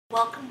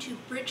Welcome to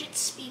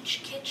Bridget's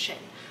Speech Kitchen.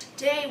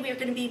 Today we are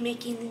going to be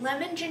making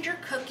lemon ginger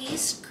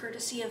cookies,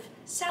 courtesy of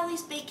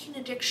Sally's Baking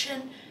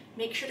Addiction.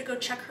 Make sure to go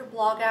check her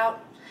blog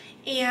out.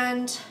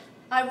 And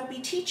I will be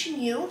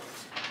teaching you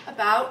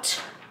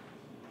about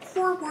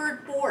core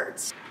word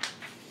boards.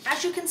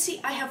 As you can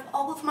see, I have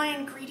all of my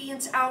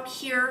ingredients out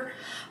here.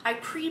 I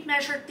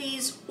pre-measured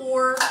these,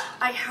 or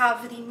I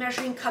have the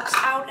measuring cups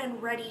out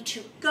and ready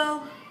to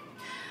go.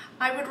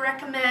 I would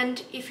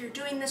recommend, if you're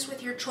doing this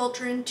with your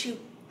children, to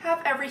have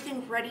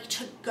everything ready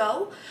to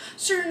go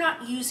so you're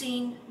not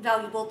using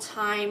valuable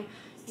time,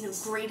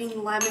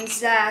 grating lemon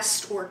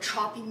zest or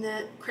chopping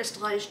the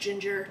crystallized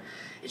ginger.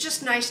 It's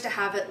just nice to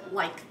have it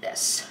like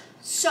this.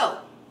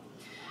 So,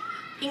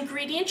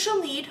 ingredients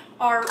you'll need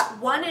are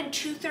 1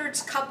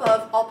 2/3 cup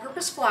of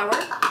all-purpose flour,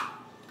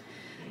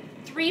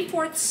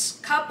 3/4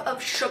 cup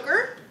of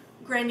sugar,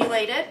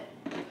 granulated,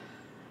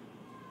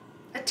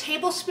 a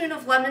tablespoon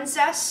of lemon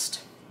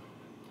zest,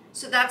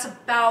 so that's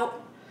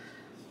about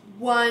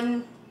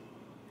 1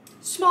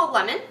 small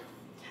lemon,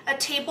 a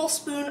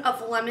tablespoon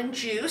of lemon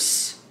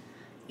juice.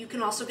 You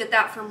can also get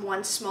that from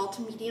 1 small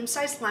to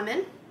medium-sized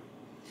lemon.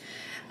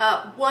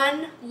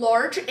 1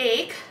 large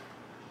egg,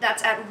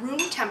 that's at room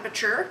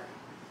temperature.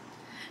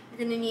 You're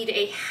going to need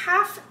a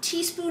 1/2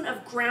 teaspoon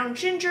of ground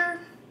ginger,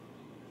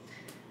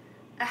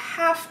 a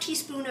 1/2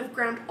 teaspoon of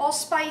ground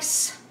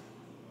allspice,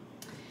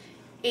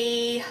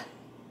 a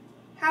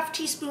 1/2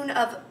 teaspoon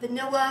of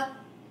vanilla,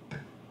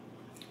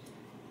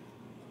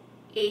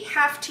 a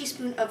 1/2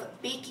 teaspoon of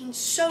baking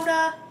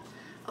soda,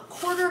 a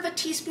 1/4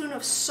 teaspoon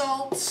of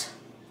salt,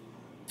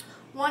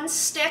 1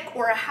 stick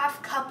or a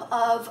 1/2 cup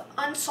of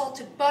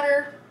unsalted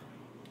butter,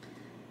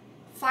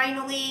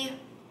 finally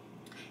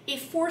a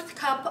 1/4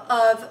 cup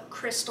of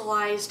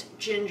crystallized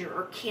ginger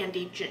or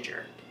candied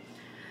ginger.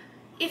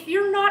 If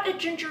you're not a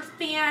ginger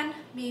fan,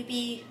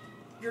 maybe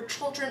your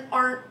children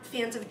aren't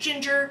fans of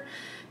ginger,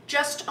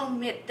 just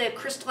omit the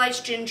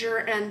crystallized ginger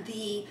and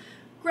the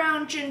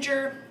ground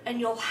ginger and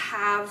you'll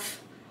have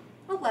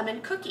a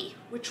lemon cookie,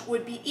 which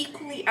would be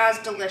equally as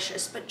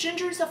delicious. But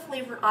ginger is a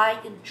flavor I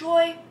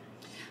enjoy,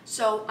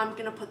 so I'm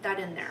gonna put that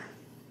in there.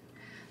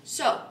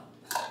 So,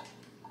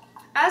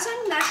 as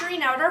I'm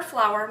measuring out our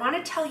flour, I want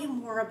to tell you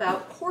more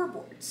about core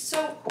boards.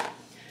 So,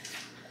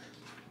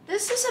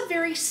 this is a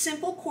very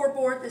simple core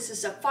board. This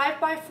is a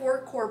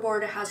 5x4 core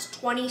board. It has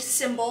 20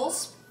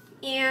 symbols,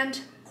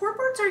 and core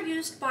boards are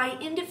used by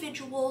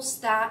individuals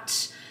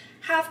that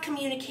have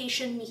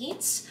communication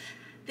needs.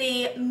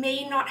 They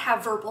may not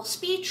have verbal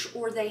speech,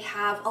 or they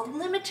have a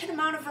limited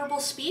amount of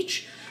verbal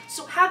speech,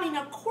 so having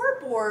a core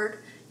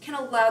board can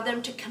allow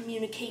them to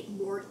communicate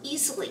more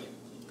easily.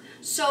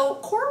 So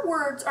core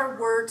words are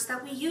words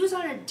that we use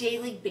on a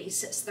daily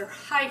basis. They're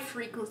high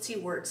frequency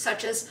words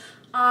such as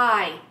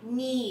I,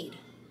 need,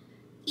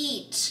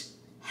 eat,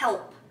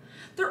 help.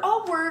 They're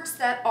all words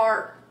that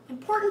are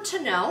important to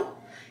know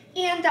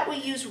and that we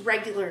use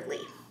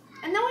regularly.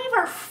 And then we have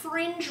our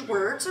fringe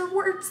words, or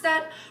words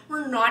that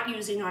we're not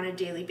using on a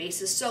daily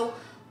basis. So,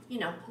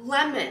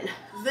 lemon,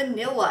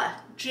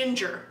 vanilla,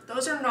 ginger,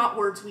 those are not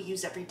words we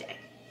use every day.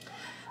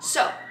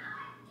 So,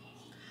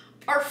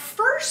 our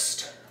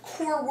first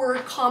core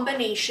word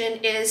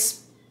combination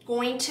is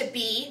going to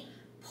be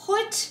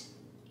put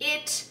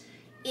it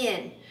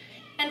in.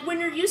 And when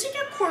you're using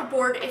a core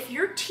board, if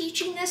you're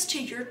teaching this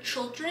to your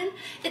children,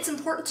 it's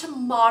important to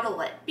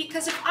model it.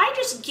 Because if I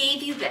just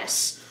gave you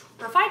this,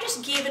 or if I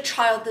just gave a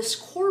child this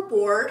core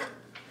board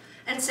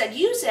and said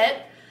use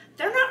it,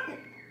 they're not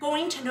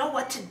going to know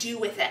what to do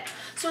with it.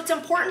 So it's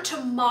important to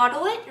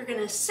model it. You're going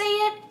to say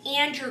it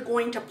and you're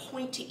going to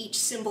point to each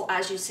symbol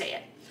as you say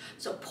it.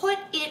 So put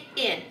it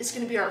in is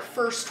going to be our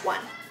first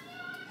one.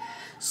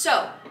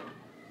 So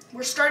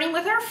we're starting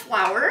with our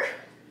flour.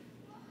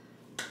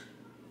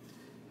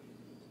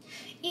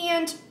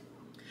 And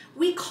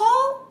we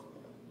call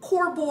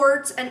core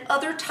boards and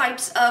other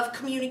types of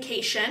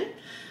communication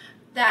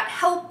that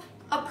help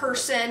a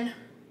person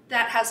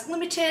that has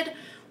limited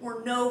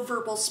or no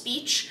verbal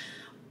speech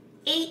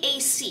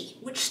AAC,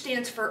 which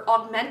stands for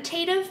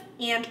Augmentative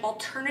and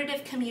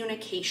Alternative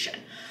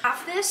Communication.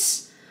 After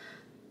this,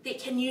 they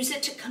can use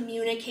it to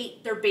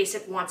communicate their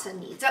basic wants and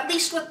needs, at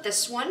least with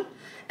this one.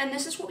 And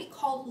this is what we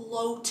call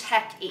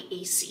low-tech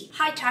AAC.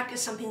 High-tech is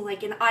something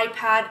like an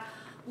iPad.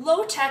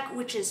 Low-tech,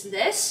 which is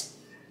this,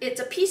 it's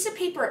a piece of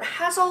paper. It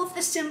has all of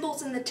the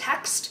symbols and the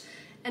text,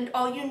 and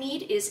all you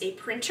need is a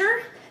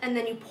printer, and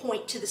then you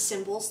point to the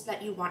symbols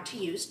that you want to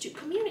use to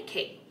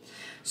communicate.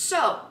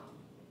 So,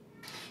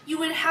 you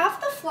would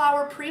have the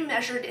flour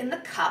pre-measured in the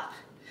cup,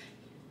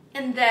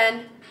 and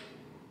then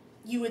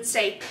you would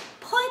say,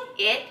 put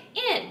it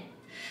in.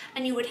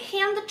 And you would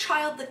hand the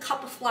child the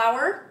cup of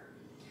flour,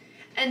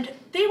 and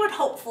they would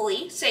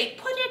hopefully say,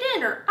 put it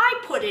in, or I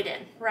put it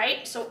in,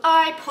 right? So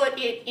I put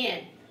it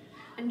in.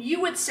 And you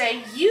would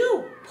say,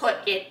 you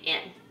put it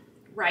in,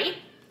 right?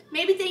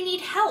 Maybe they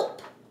need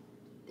help.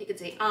 They could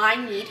say, I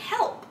need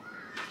help.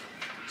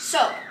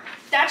 So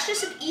that's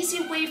just an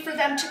easy way for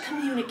them to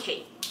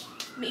communicate.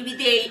 Maybe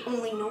they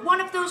only know one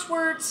of those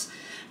words.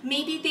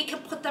 Maybe they can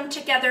put them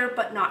together,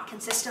 but not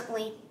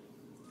consistently.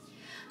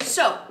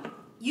 So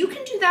you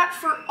can do that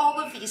for all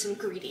of these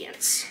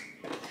ingredients.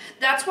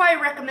 That's why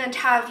I recommend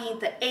having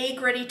the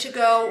egg ready to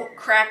go,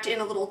 cracked in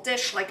a little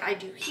dish like I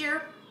do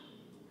here.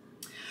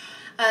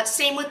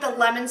 Same with the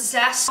lemon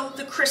zest. So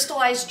the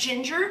crystallized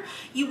ginger,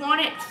 you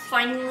want it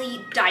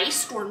finely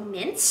diced or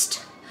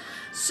minced.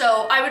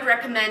 So I would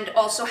recommend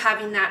also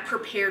having that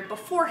prepared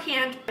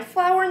beforehand. My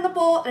flour in the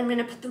bowl, I'm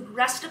gonna put the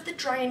rest of the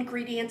dry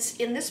ingredients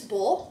in this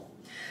bowl.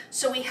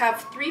 So we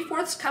have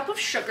 3/4 cup of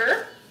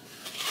sugar.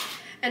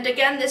 And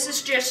again, this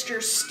is just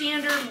your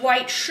standard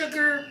white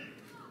sugar.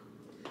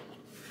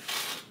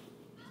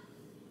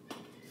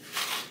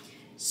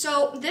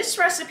 So this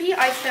recipe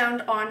I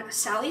found on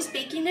Sally's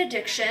Baking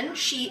Addiction.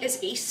 She is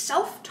a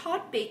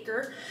self-taught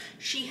baker.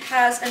 She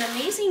has an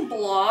amazing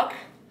blog.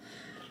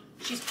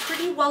 She's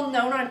pretty well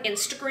known on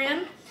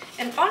Instagram.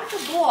 And on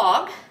her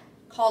blog,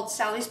 called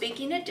Sally's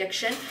Baking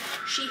Addiction,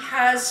 she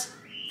has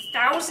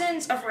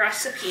thousands of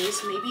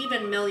recipes, maybe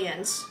even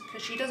millions,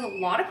 because she does a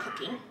lot of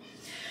cooking.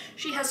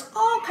 She has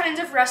all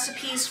kinds of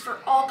recipes for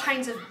all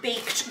kinds of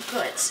baked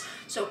goods.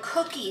 So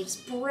cookies,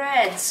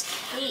 breads,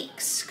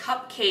 cakes,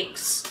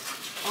 cupcakes,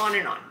 on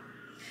and on.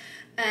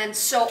 And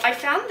so I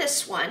found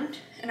this one,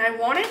 and I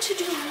wanted to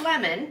do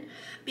lemon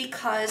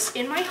because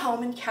in my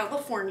home in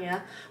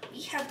California,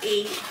 we have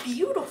a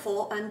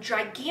beautiful and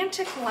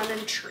gigantic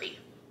lemon tree.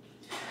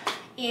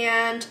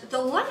 And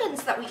the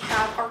lemons that we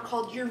have are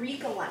called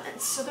Eureka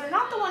lemons. So they're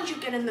not the ones you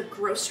get in the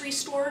grocery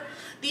store.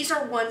 These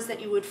are ones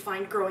that you would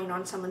find growing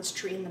on someone's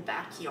tree in the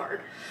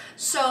backyard.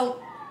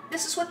 So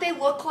this is what they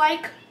look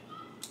like.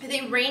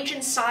 They range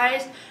in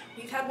size.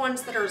 We've had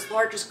ones that are as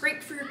large as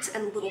grapefruits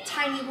and little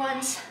tiny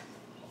ones.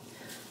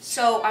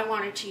 So I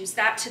wanted to use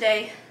that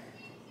today.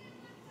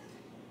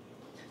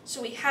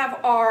 So we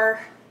have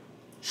our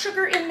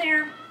sugar in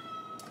there.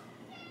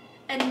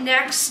 And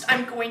next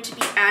I'm going to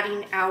be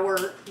adding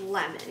our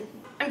lemon.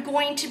 I'm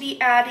going to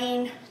be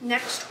adding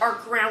next our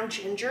ground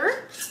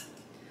ginger.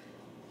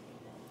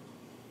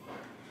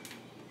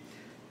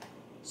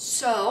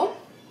 So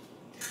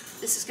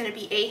this is going to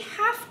be a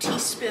 1/2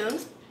 teaspoon.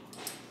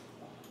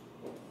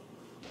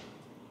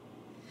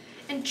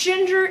 And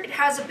ginger, it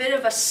has a bit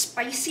of a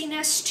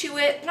spiciness to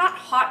it, not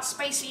hot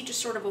spicy, just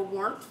sort of a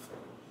warmth.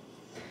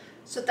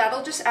 So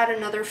that'll just add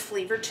another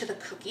flavor to the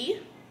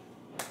cookie.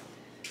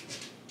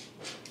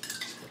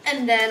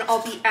 And then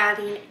I'll be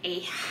adding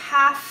a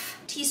 1/2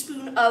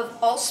 teaspoon of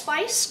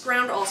allspice,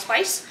 ground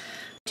allspice,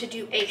 to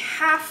do a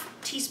 1/2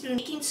 teaspoon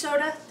baking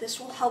soda. This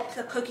will help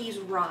the cookies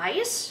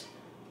rise.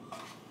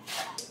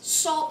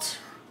 Salt,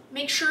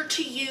 make sure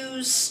to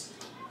use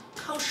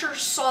kosher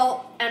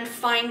salt and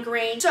fine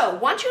grain. So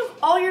once you have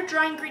all your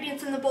dry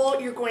ingredients in the bowl,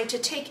 you're going to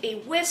take a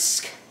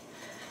whisk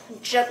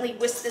and gently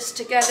whisk this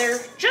together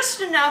just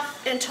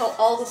enough until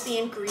all of the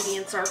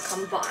ingredients are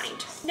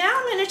combined. Now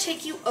I'm going to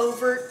take you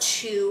over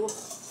to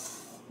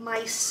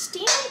my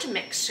stand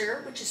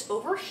mixer, which is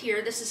over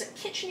here. This is a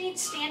KitchenAid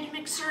stand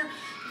mixer.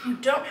 If you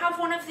don't have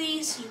one of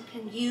these, you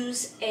can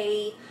use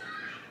a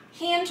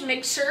hand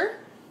mixer.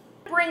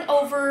 Bring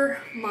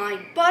over my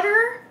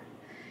butter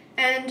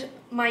and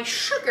my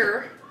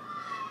sugar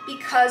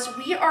because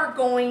we are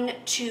going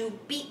to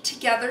beat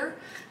together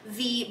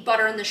the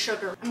butter and the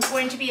sugar. I'm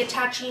going to be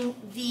attaching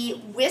the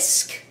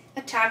whisk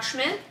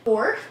attachment,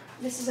 or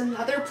this is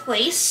another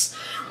place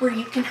where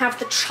you can have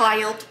the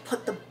child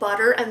put the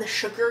butter and the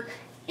sugar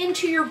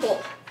into your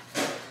bowl.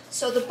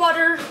 So the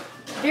butter,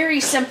 very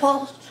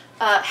simple.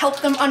 Help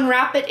them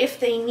unwrap it if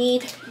they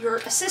need your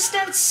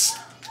assistance.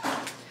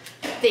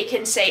 They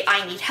can say,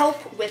 I need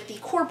help with the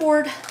core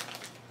board.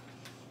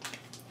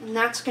 And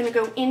that's going to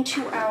go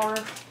into our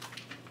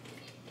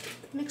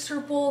mixer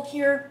bowl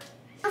here.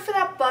 For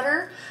that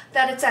butter,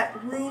 that it's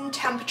at room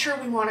temperature,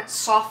 we want it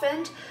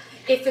softened.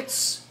 If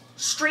it's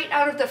straight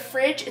out of the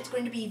fridge, it's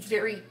going to be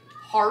very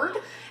hard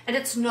and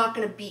it's not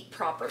going to beat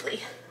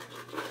properly.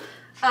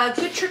 A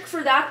good trick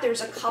for that,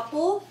 there's a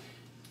couple.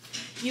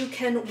 You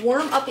can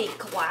warm up a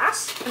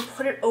glass and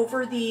put it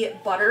over the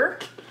butter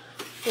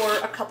for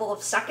a couple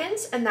of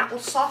seconds and that will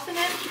soften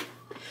it.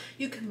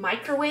 You can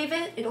microwave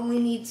it. It only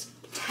needs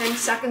 10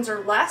 seconds or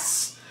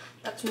less.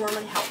 That's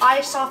normally how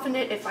I soften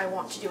it if I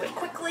want to do it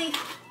quickly.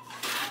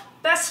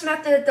 Best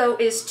method though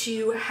is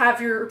to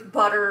have your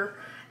butter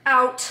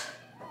out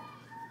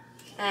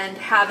and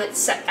have it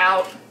set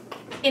out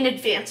in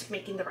advance of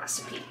making the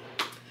recipe.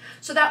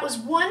 So that was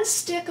 1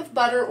 stick of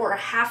butter or a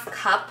 1/2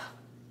 cup.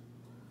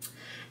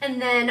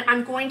 And then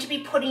I'm going to be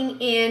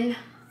putting in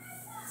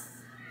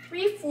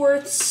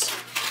 3/4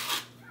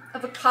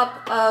 of a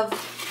cup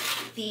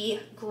of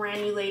the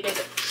granulated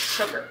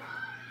sugar.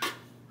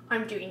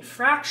 I'm doing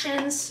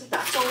fractions.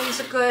 That's always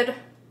a good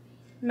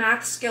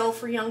math skill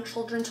for young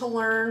children to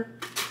learn.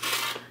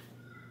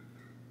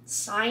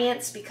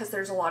 Science, because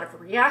there's a lot of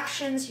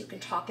reactions. You can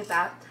talk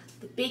about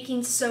the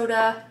baking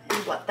soda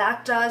and what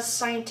that does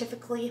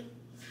scientifically.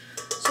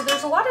 So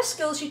there's a lot of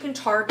skills you can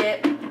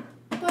target,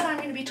 but I'm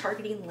going to be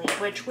targeting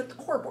language with the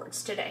core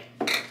boards today.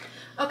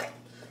 Okay,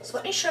 so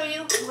let me show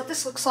you what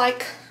this looks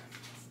like.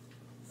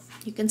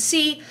 You can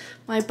see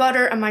my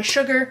butter and my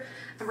sugar,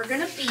 and we're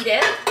going to beat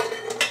it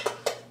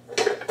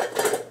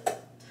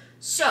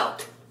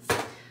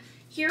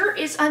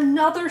is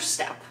another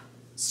step.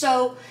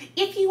 So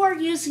if you are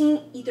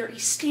using either a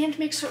stand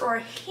mixer or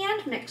a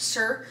hand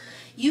mixer,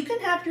 you can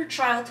have your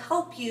child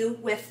help you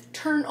with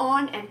turn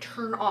on and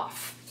turn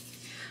off.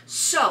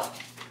 So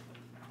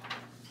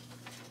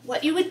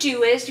what you would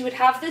do is you would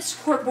have this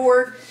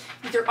scoreboard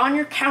either on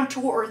your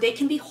counter or they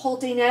can be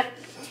holding it,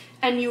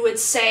 and you would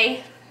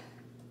say,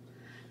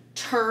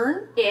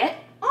 turn it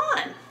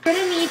on. You're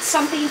gonna need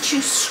something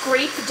to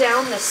scrape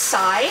down the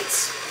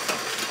sides.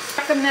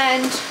 I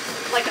recommend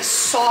like a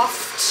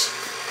soft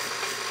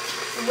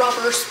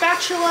rubber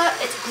spatula.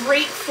 It's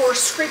great for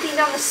scraping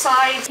down the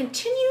sides.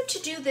 Continue to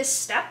do this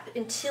step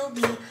until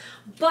the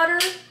butter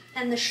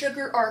and the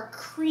sugar are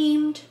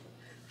creamed.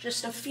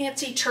 Just a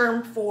fancy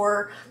term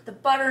for the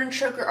butter and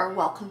sugar are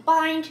well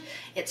combined.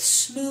 It's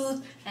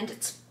smooth and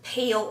it's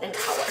pale in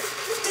color.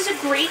 This is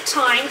a great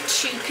time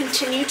to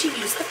continue to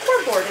use the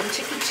core board and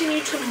to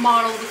continue to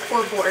model the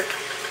core board.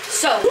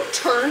 So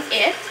turn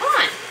it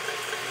on,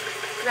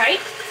 right?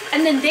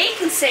 And then they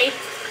can say,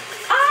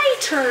 I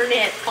turn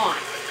it on.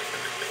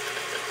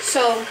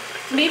 So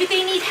maybe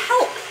they need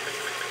help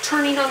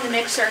turning on the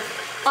mixer.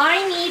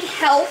 I need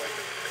help,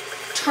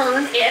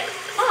 turn it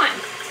on.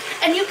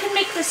 And you can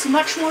make this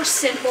much more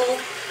simple,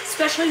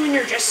 especially when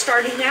you're just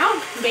starting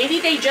out. Maybe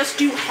they just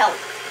do help.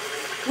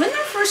 When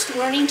they're first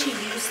learning to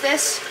use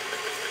this,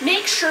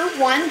 make sure,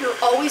 one, you're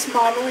always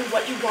modeling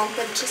what you want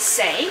them to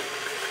say,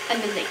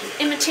 and then they can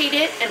imitate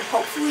it, and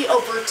hopefully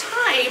over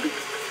time,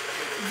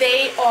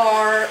 they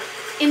are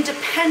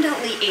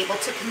independently able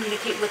to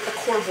communicate with the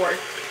core board.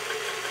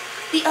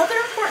 The other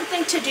important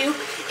thing to do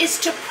is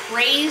to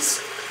praise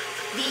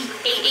the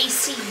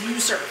AAC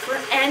user for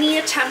any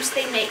attempts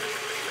they make.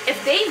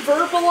 If they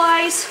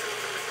verbalize,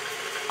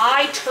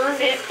 I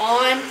turn it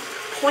on,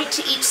 point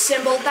to each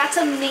symbol, that's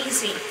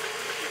amazing.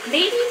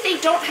 Maybe they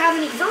don't have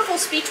any verbal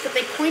speech, but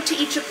they point to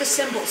each of the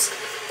symbols.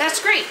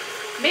 That's great.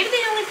 Maybe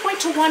they only point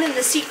to one in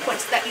the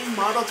sequence that you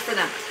modeled for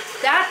them.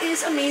 That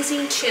is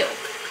amazing too.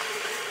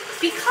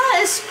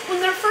 Because when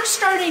they're first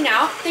starting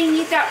out, they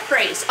need that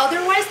praise.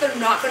 Otherwise, they're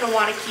not going to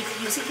want to keep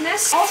using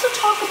this. Also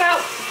talk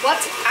about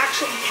what's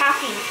actually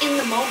happening in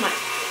the moment.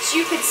 So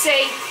you could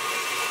say,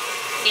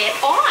 it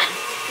on.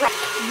 Right.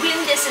 When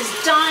this is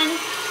done,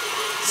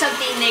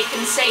 something they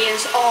can say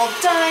is all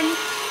done.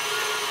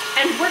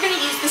 And we're going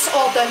to use this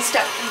all done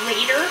step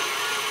later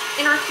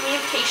in our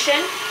communication.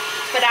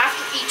 But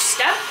after each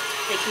step,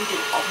 they can do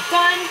all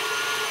done,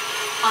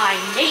 I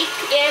make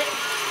it,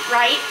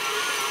 right?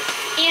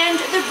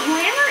 And the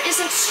grammar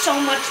isn't so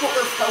much what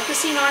we're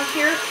focusing on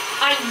here.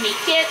 I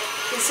make it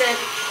isn't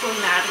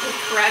grammatically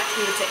correct.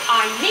 We would say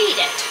I made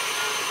it.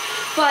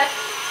 But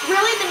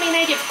really the main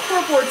idea of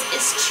core boards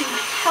is to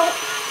help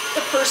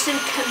the person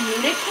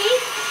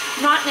communicate,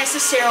 not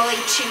necessarily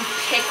to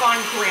pick on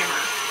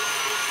grammar.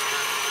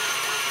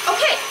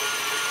 Okay,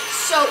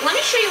 so let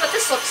me show you what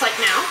this looks like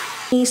now.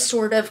 Any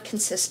sort of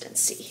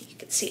consistency, you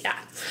can see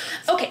that.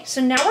 Okay,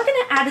 so now we're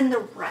gonna add in the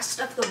rest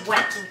of the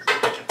wet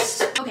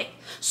ingredients. Okay,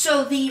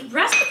 so the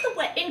rest of the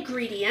wet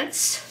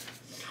ingredients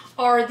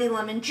are the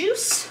lemon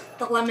juice,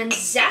 the lemon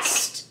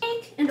zest,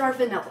 egg, and our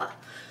vanilla.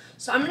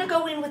 So I'm gonna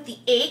go in with the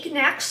egg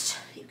next.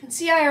 You can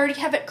see I already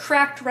have it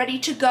cracked, ready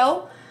to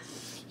go.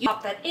 You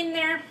pop that in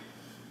there.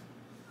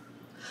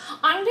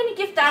 I'm gonna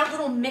give that a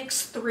little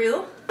mix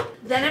through.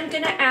 Then I'm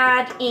gonna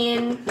add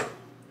in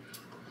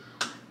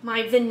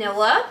my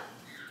vanilla.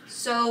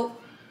 So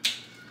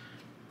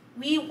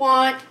we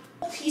want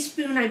a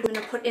teaspoon. I'm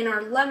gonna put in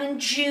our lemon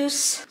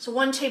juice. So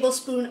 1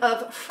 tablespoon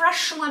of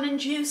fresh lemon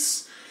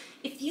juice.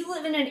 If you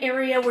live in an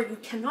area where you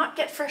cannot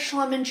get fresh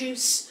lemon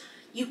juice,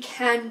 you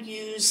can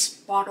use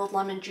bottled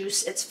lemon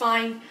juice, it's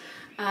fine.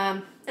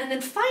 And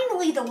then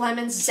finally the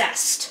lemon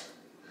zest.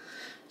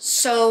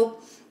 So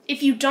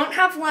if you don't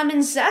have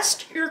lemon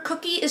zest, your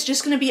cookie is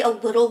just going to be a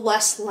little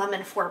less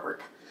lemon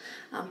forward.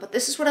 But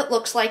this is what it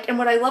looks like. And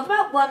what I love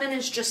about lemon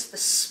is just the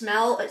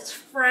smell. It's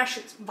fresh,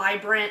 it's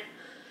vibrant,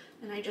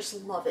 and I just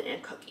love it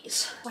in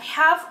cookies. I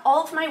have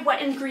all of my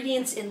wet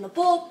ingredients in the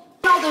bowl.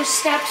 All those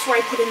steps where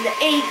I put in the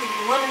egg,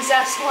 lemon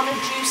zest, lemon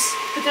juice,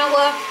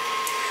 vanilla.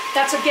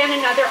 That's again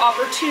another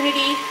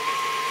opportunity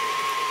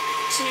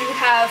to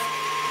have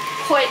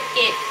put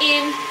it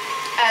in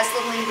as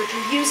the language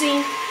you're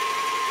using.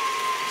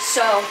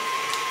 So,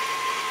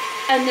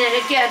 and then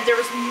again,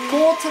 there's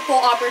multiple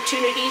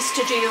opportunities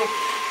to do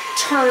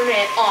turn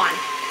it on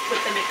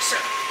with the mixer.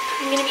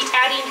 I'm going to be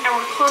adding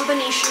our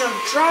combination of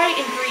dry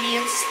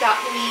ingredients that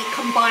we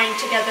combined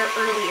together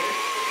earlier.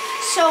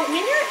 So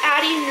when you're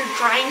adding your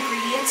dry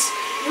ingredients,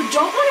 you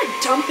don't want to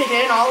dump it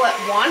in all at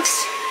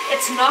once.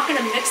 It's not going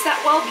to mix that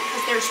well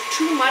because there's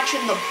too much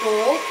in the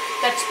bowl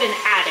that's been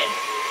added.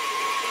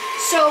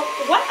 So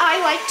what I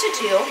like to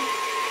do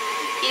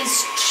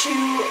is to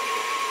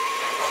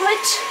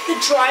put the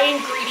dry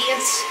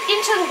ingredients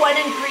into the wet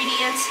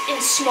ingredients in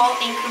small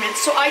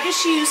increments. So I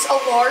just use a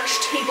large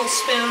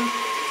tablespoon,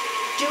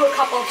 do a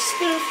couple of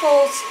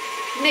spoonfuls,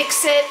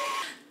 mix it.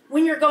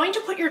 When you're going to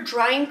put your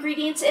dry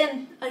ingredients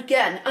in,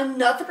 again,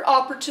 another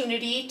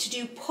opportunity to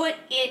do put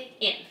it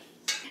in.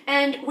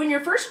 And when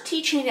you're first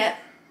teaching it,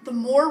 The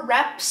more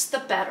reps, the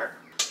better.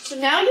 So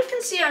now you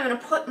can see I'm gonna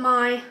put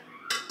my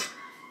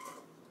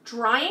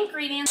dry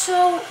ingredients.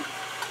 So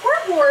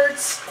core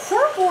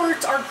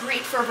boards are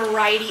great for a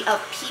variety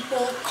of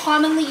people,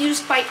 commonly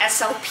used by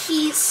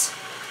SLPs.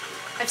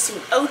 I've seen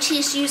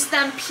OTs use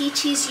them,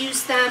 PTs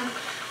use them,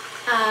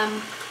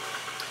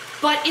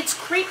 but it's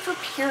great for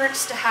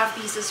parents to have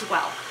these as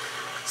well.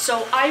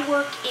 So I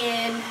work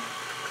in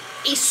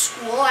a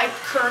school. I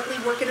currently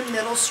work in a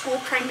middle school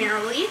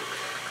primarily,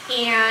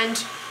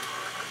 and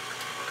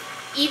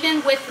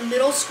even with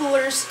middle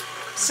schoolers,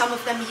 some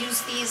of them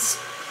use these.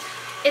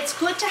 It's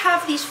good to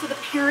have these for the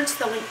parents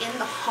though in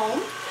the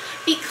home,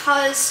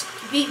 because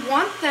we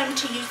want them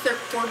to use their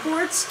core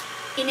boards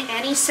in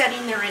any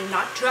setting they're in,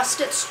 not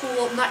just at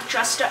school, not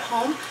just at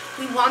home.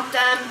 We want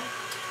them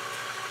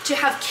to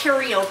have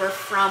carryover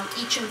from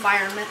each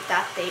environment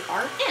that they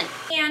are in.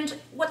 And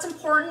what's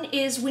important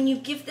is when you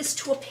give this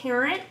to a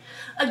parent,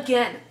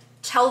 again,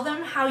 tell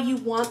them how you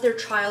want their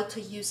child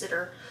to use it,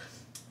 or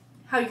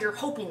how you're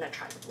hoping that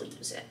child will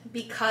use it.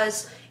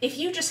 Because if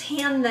you just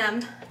hand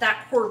them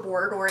that core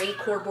board or a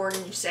core board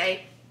and you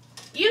say,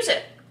 use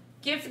it,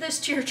 give this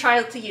to your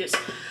child to use,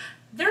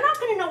 they're not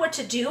going to know what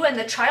to do, and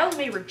the child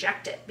may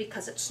reject it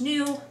because it's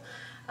new,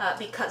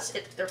 because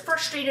they're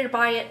frustrated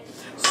by it.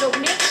 So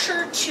make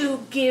sure to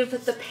give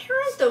the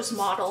parent those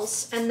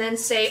models and then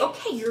say,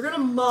 okay, you're going to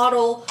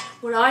model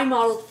what I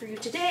modeled for you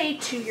today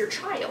to your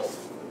child.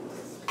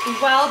 And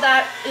while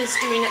that is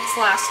doing its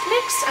last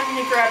mix, I'm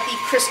going to grab the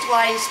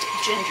crystallized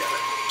ginger.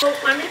 So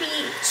I'm going to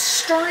be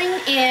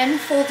stirring in,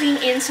 folding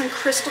in some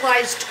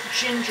crystallized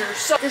ginger.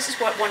 So this is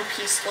what one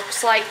piece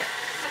looks like.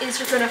 Is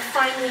you're going to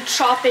finely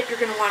chop it. You're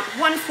going to want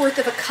 1/4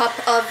 of a cup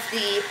of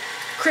the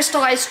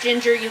crystallized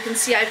ginger. You can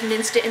see I've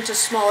minced it into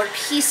smaller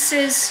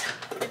pieces.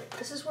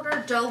 This is what our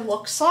dough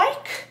looks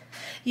like.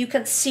 You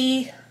can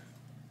see,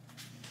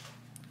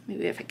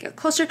 maybe if I get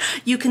closer,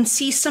 you can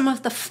see some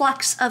of the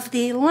flecks of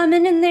the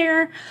lemon in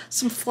there,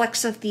 some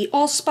flecks of the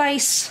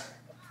allspice.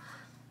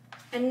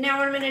 And now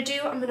what I'm going to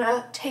do, I'm going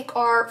to take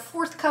our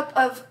 4th cup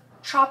of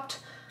chopped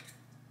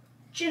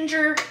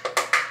ginger,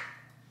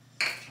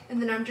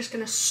 and then I'm just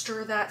going to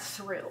stir that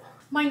through.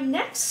 My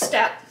next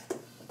step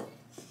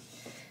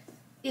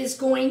is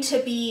going to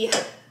be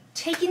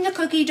taking the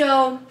cookie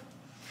dough,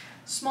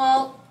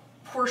 small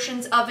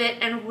portions of it,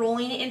 and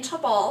rolling it into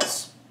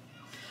balls.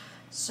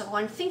 So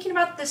I'm thinking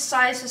about this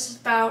size. This is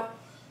about,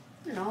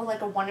 you know,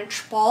 like a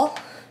 1-inch ball.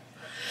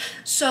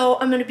 So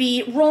I'm going to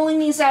be rolling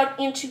these out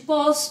into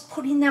balls,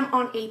 putting them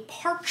on a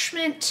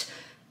parchment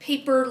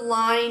paper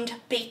lined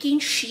baking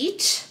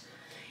sheet,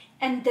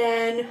 and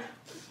then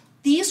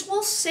these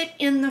will sit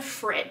in the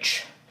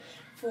fridge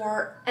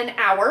for an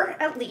hour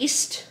at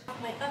least.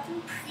 My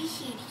oven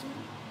preheating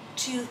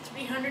to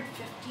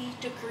 350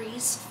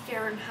 degrees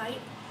Fahrenheit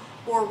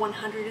or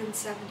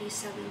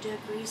 177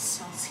 degrees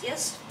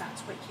Celsius.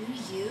 That's what you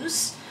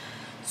use.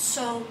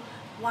 So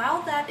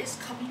while that is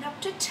coming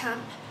up to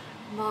temp,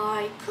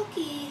 my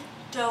cookie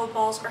dough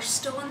balls are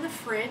still in the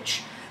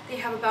fridge. They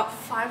have about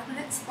 5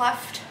 minutes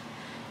left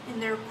in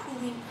their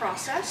cooling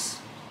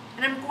process,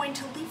 and I'm going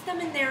to leave them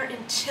in there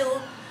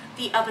until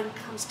the oven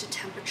comes to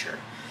temperature.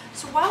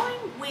 So while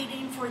I'm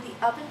waiting for the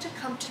oven to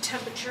come to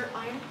temperature,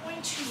 I'm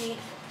going to make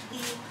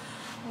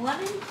the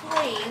lemon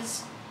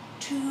glaze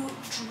to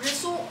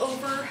drizzle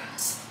over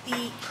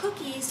the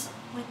cookies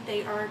when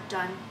they are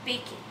done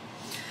baking.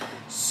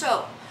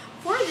 So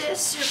for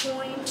this, you're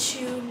going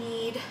to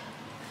need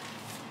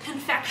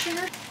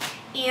confectioner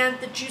and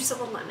the juice of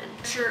a lemon.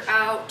 Measure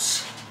out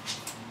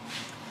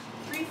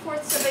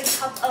 3/4 of a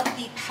cup of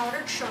the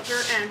powdered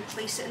sugar and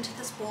place it into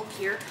this bowl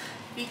here.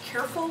 Be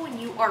careful when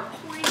you are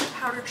pouring the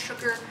powdered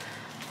sugar,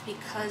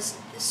 because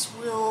this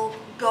will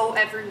go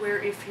everywhere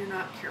if you're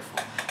not careful.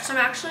 So I'm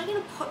actually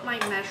going to put my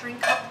measuring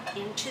cup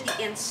into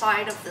the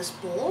inside of this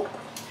bowl,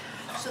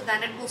 so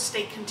then it will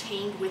stay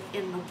contained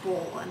within the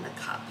bowl and the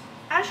cup.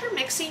 As you're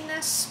mixing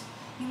this,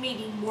 you may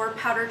need more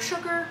powdered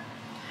sugar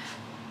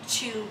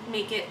to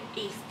make it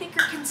a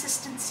thicker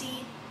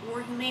consistency, or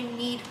you may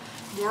need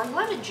more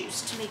lemon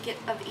juice to make it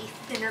of a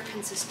thinner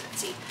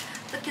consistency.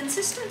 The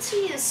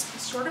consistency is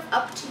sort of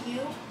up to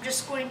you. I'm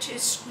just going to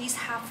squeeze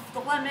half of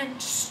the lemon,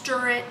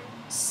 stir it,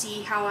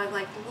 see how I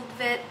like the look of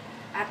it,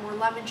 add more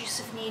lemon juice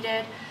if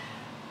needed,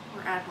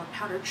 or add more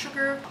powdered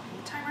sugar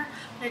on the timer.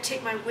 I'm going to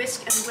take my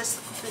whisk and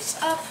whisk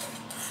this up.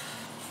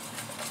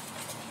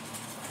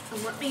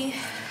 And let me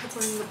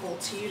bring the bowl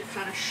to you to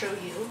kind of show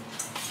you.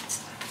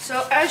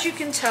 So as you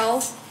can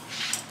tell,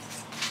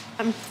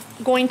 I'm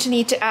going to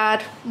need to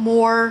add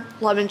more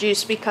lemon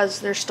juice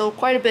because there's still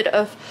quite a bit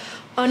of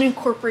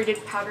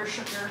unincorporated powdered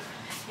sugar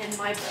in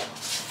my bowl.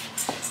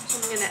 So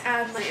I'm going to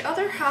add my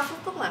other half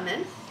of the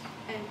lemon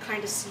and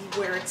kind of see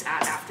where it's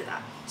at after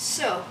that.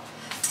 So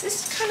this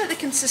is kind of the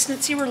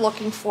consistency we're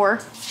looking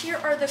for. Here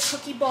are the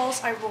cookie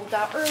balls I rolled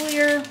out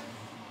earlier. You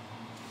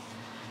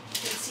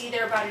can see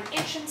they're about 1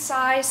 inch in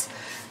size.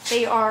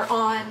 They are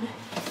on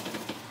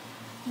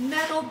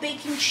metal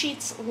baking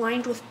sheets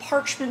lined with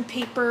parchment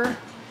paper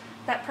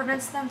that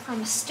prevents them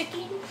from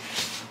sticking.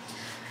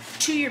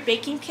 to your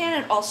baking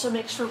pan. It also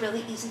makes for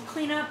really easy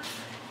cleanup.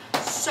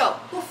 So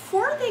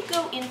before they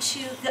go into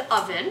the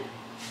oven,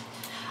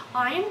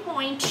 I am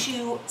going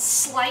to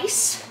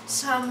slice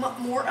some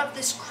more of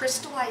this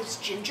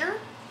crystallized ginger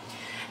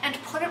and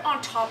put it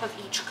on top of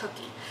each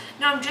cookie.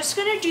 Now I'm just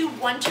gonna do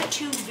 1 to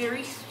 2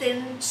 very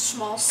thin,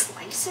 small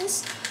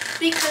slices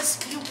because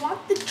you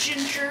want the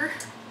ginger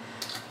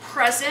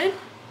present.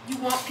 You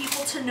want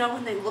people to know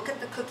when they look at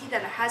the cookie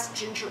that it has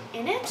ginger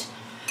in it,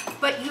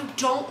 but you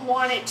don't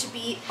want it to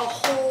be a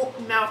whole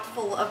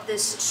mouthful of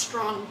this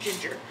strong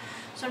ginger.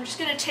 So I'm just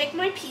gonna take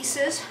my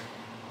pieces,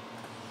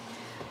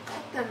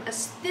 cut them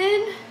as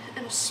thin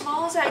and as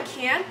small as I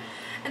can,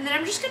 and then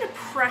I'm just gonna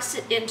press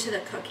it into the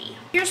cookie.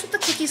 Here's what the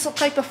cookies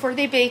look like before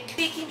they bake.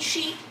 Baking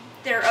sheet,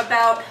 they're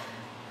about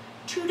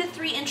 2 to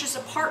 3 inches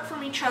apart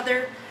from each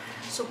other,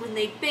 so when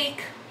they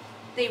bake,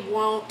 they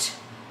won't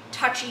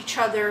touch each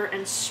other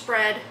and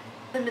spread.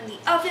 Them in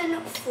the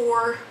oven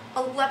for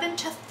 11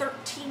 to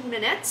 13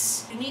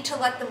 minutes. You need to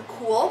let them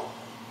cool.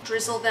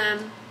 Drizzle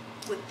them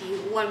with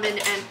the lemon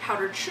and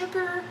powdered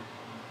sugar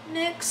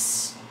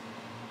mix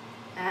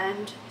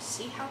and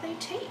see how they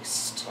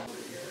taste.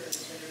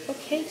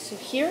 Okay, so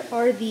here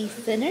are the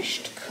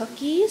finished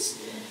cookies.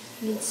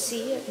 You can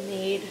see I've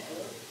made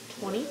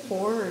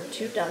 24 or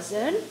 2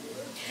 dozen.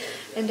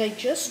 And I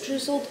just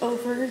drizzled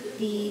over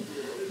the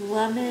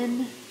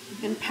lemon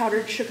and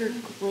powdered sugar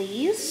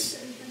glaze.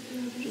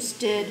 Just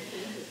did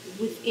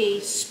with a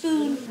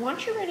spoon.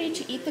 Once you're ready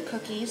to eat the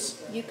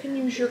cookies, you can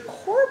use your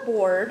core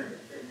board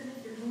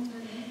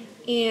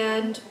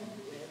and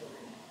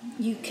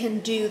you can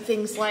do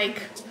things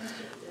like,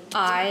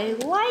 I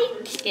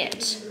like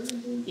it,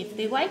 if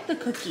they like the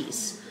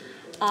cookies.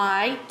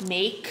 I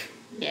make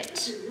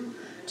it,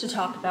 to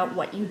talk about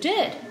what you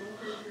did.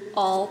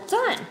 All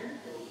done.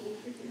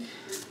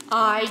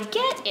 I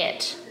get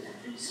it.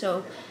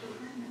 So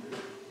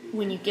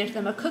when you give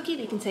them a cookie,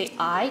 they can say,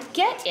 I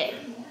get it.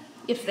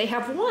 If they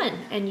have one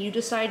and you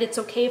decide it's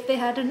okay if they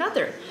had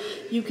another,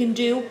 you can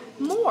do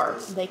more.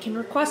 They can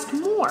request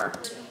more.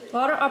 A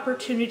lot of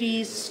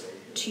opportunities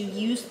to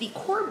use the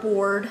core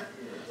board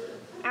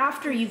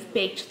after you've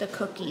baked the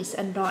cookies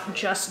and not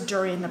just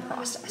during the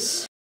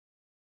process.